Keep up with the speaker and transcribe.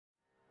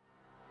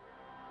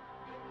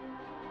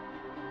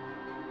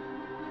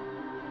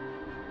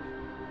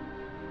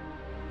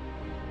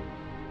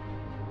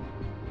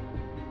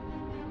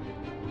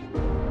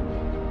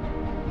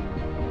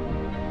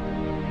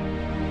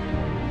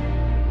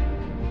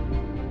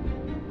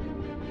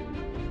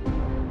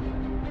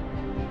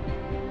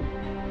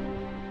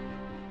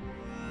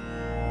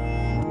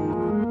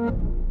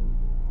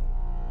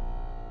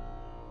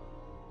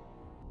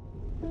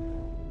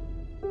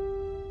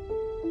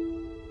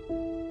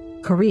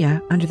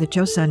Korea, under the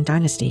Joseon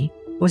Dynasty,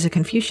 was a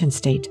Confucian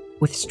state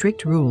with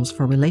strict rules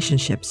for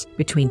relationships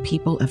between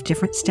people of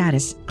different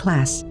status,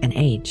 class, and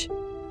age.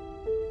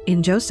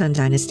 In Joseon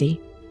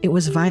Dynasty, it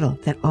was vital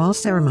that all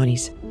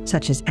ceremonies,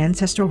 such as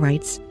ancestral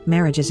rites,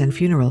 marriages, and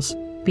funerals,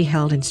 be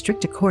held in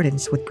strict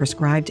accordance with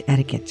prescribed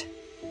etiquette.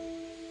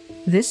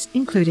 This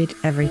included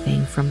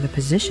everything from the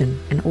position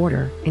and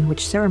order in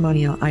which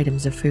ceremonial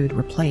items of food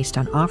were placed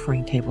on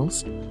offering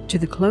tables to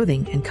the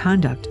clothing and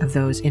conduct of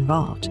those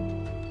involved.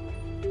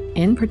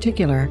 In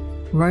particular,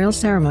 royal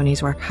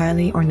ceremonies were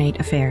highly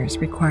ornate affairs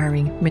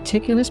requiring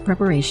meticulous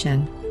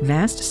preparation,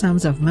 vast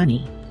sums of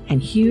money,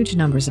 and huge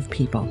numbers of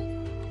people.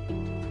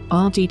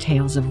 All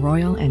details of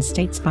royal and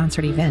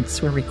state-sponsored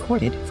events were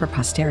recorded for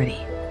posterity.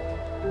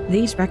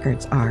 These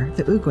records are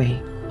the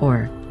Uigwe,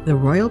 or the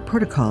royal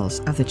protocols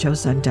of the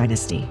Joseon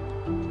Dynasty.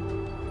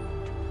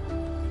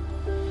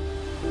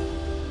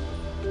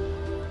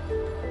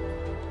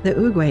 The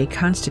Uigwe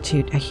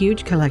constitute a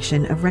huge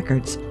collection of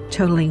records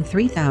totaling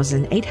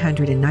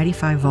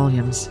 3,895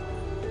 volumes.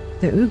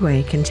 The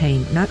Uigwe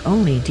contain not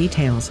only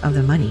details of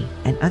the money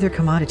and other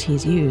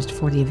commodities used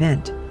for the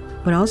event,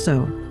 but also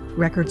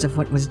records of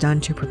what was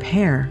done to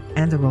prepare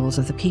and the roles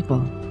of the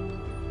people.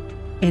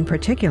 In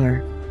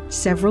particular,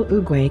 several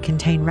Uigwe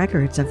contain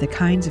records of the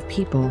kinds of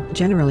people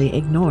generally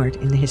ignored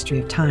in the history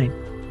of time,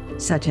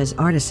 such as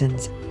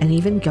artisans and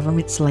even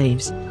government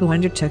slaves who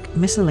undertook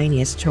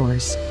miscellaneous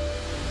chores.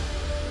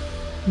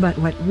 But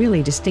what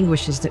really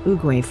distinguishes the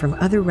Uigwe from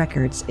other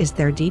records is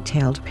their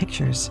detailed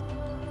pictures.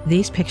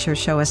 These pictures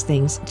show us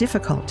things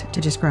difficult to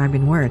describe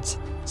in words,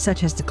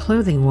 such as the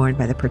clothing worn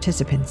by the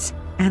participants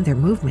and their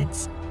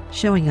movements,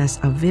 showing us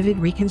a vivid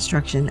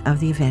reconstruction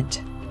of the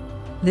event.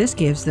 This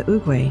gives the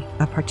Uigwe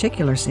a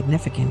particular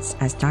significance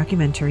as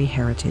documentary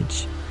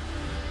heritage.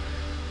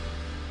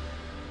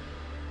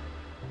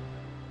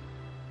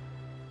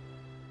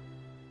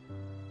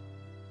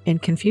 In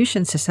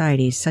Confucian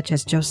societies such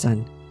as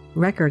Joseon,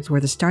 records were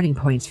the starting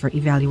points for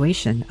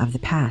evaluation of the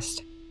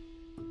past.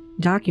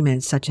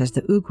 Documents such as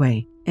the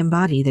Uigwe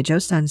embody the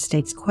Joseon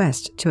state's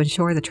quest to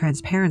ensure the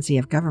transparency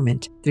of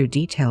government through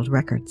detailed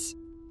records.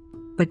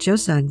 But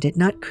Joseon did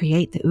not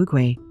create the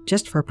Uigwe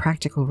just for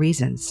practical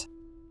reasons.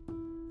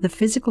 The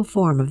physical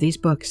form of these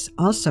books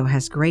also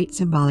has great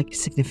symbolic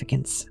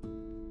significance.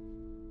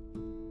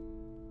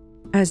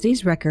 As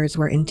these records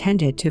were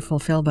intended to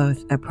fulfill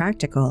both a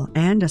practical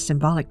and a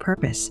symbolic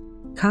purpose,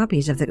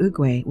 copies of the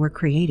Uigwe were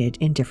created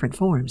in different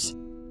forms,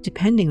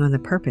 depending on the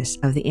purpose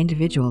of the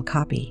individual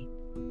copy.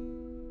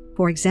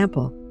 For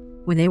example,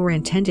 when they were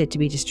intended to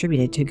be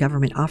distributed to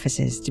government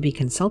offices to be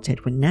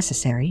consulted when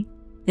necessary,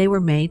 they were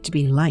made to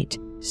be light,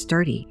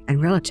 sturdy,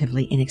 and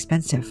relatively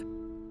inexpensive.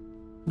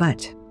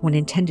 But when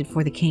intended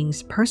for the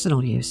king's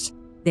personal use,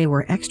 they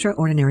were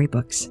extraordinary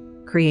books,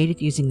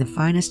 created using the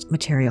finest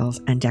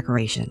materials and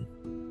decoration.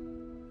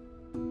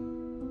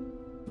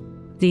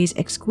 These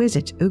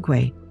exquisite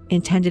Uigwe,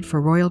 intended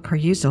for royal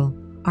perusal,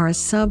 are a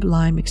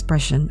sublime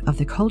expression of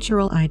the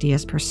cultural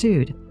ideas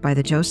pursued by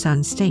the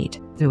Joseon state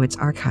through its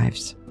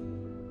archives.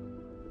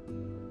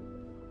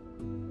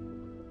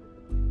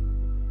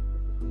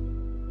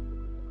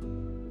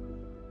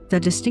 The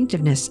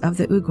distinctiveness of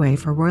the Uigwe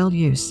for royal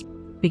use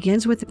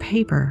begins with the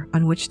paper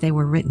on which they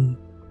were written.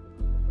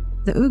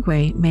 The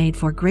Uigwe made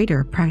for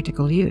greater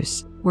practical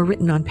use were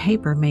written on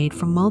paper made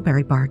from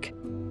mulberry bark,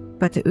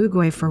 but the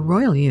Uigwe for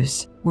royal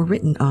use were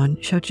written on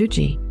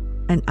shojuji,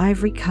 an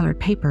ivory-colored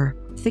paper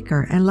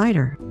thicker and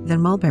lighter than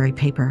mulberry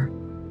paper,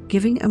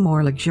 giving a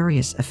more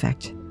luxurious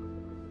effect.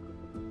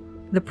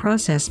 The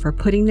process for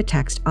putting the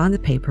text on the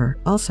paper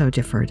also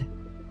differed.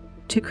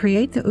 To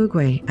create the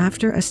Uigwe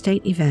after a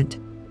state event,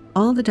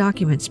 all the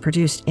documents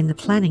produced in the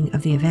planning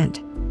of the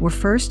event were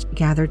first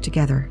gathered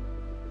together,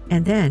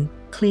 and then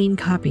clean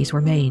copies were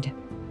made.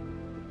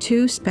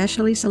 2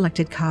 specially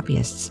selected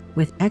copyists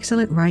with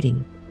excellent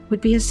writing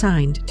would be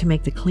assigned to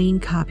make the clean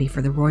copy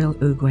for the royal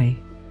Uigwe,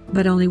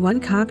 but only 1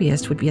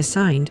 copyist would be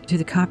assigned to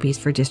the copies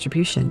for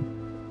distribution.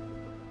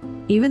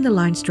 Even the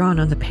lines drawn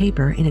on the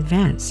paper in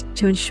advance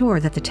to ensure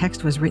that the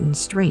text was written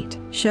straight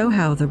show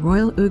how the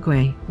royal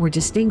Uigwe were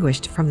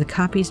distinguished from the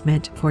copies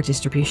meant for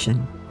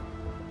distribution.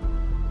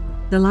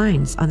 The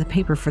lines on the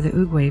paper for the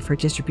Uigwe for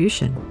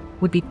distribution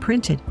would be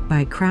printed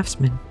by a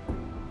craftsman,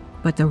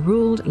 but the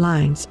ruled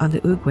lines on the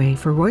Uigwe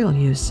for royal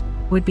use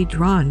would be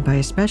drawn by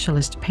a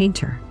specialist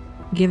painter,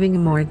 giving a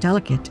more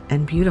delicate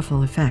and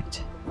beautiful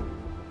effect.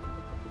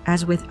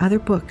 As with other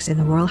books in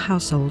the royal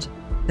household,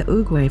 the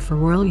Uigwe for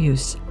royal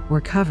use were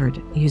covered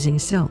using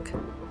silk.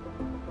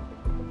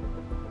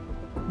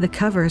 The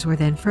covers were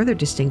then further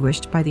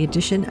distinguished by the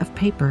addition of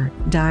paper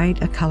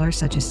dyed a color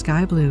such as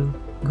sky blue,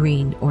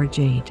 green, or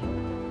jade,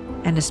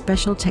 and a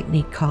special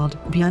technique called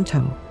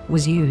bianto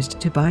was used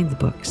to bind the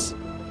books.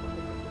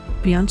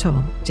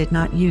 Bianto did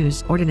not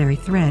use ordinary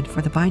thread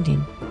for the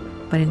binding,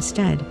 but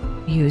instead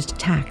used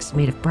tacks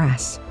made of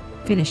brass,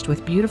 finished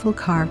with beautiful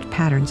carved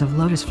patterns of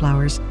lotus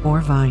flowers or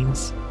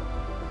vines.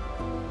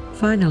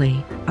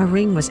 Finally, a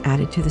ring was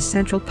added to the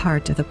central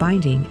part of the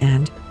binding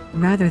and,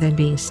 rather than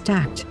being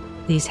stacked,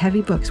 These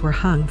heavy books were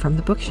hung from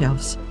the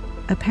bookshelves,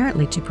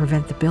 apparently to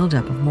prevent the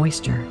buildup of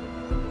moisture,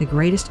 the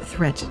greatest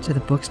threat to the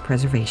book's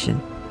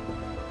preservation.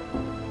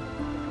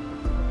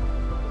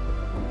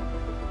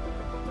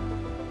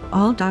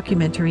 All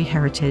documentary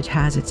heritage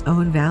has its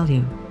own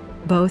value,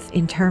 both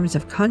in terms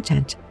of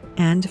content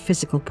and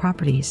physical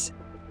properties.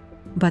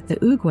 But the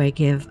Uigwe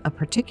give a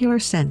particular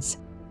sense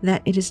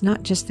that it is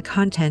not just the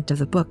content of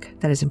the book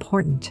that is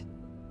important.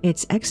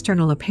 Its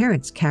external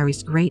appearance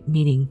carries great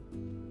meaning.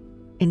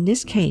 In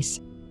this case,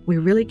 we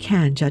really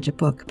can judge a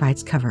book by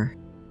its cover.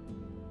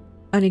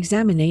 An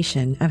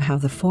examination of how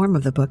the form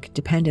of the book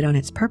depended on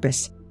its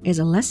purpose is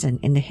a lesson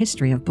in the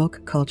history of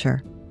book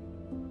culture.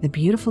 The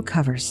beautiful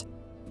covers,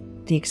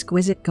 the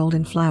exquisite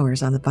golden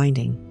flowers on the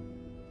binding,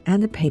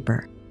 and the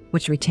paper,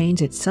 which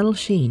retains its subtle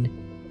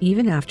sheen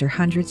even after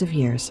hundreds of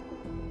years,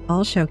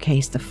 all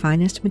showcase the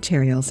finest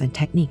materials and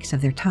techniques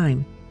of their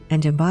time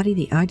and embody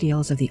the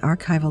ideals of the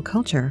archival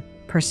culture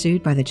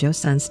pursued by the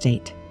Joseon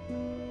state,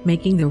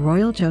 making the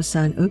Royal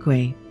Joseon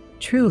Uigwe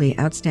truly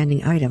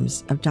outstanding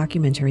items of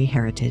documentary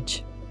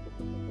heritage.